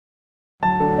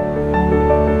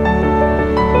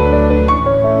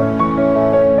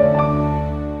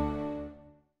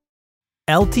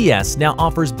LTS now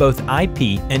offers both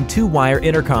IP and two-wire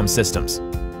intercom systems.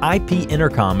 IP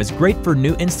intercom is great for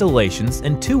new installations,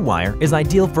 and two-wire is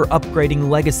ideal for upgrading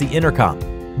legacy intercom.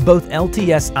 Both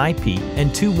LTS IP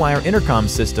and two-wire intercom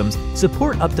systems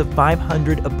support up to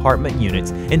 500 apartment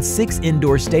units and 6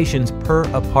 indoor stations per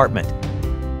apartment.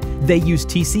 They use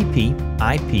TCP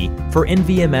IP for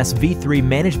NVMS V3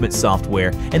 management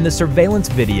software, and the surveillance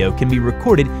video can be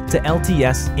recorded to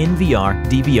LTS NVR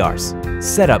DVRs.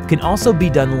 Setup can also be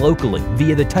done locally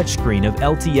via the touchscreen of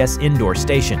LTS Indoor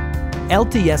Station.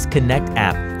 LTS Connect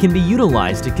App can be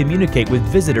utilized to communicate with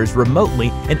visitors remotely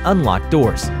and unlock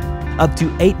doors. Up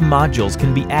to 8 modules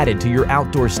can be added to your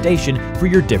outdoor station for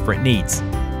your different needs.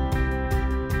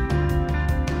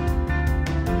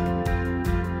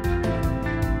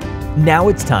 Now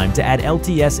it's time to add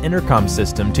LTS Intercom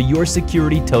System to your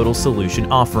Security Total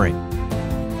Solution offering.